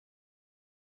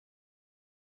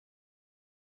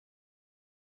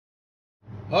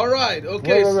All right.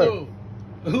 Okay. Wait. So,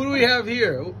 who do we have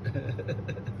here?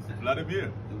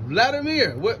 Vladimir.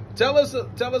 Vladimir. What? Tell us.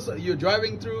 You're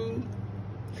driving through.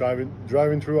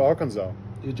 Driving through Arkansas.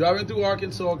 You're driving through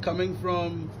Arkansas, coming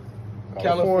from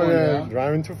California,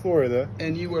 driving to Florida,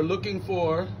 and you were looking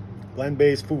for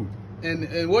plant-based food.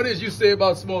 And what did you say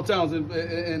about small towns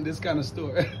in this kind of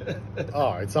store?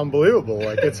 Oh, it's unbelievable.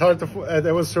 Like, it's hard to.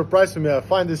 It was surprised to me. I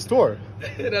find this store.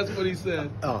 That's what he said.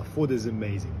 Oh, food is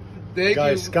amazing. Thank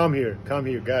guys, you. come here,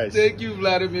 guys. Thank you,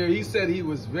 Vladimir. He said he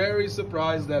was very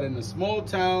surprised that in a small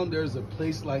town there's a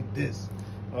place like this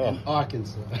in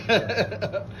Arkansas.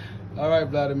 All right,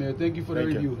 Vladimir. Thank you for the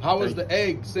review. How was the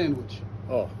egg sandwich?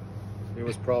 Oh, it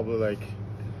was probably like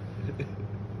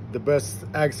the best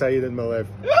eggs I eat in my life.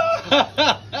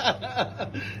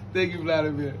 Thank you,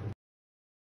 Vladimir.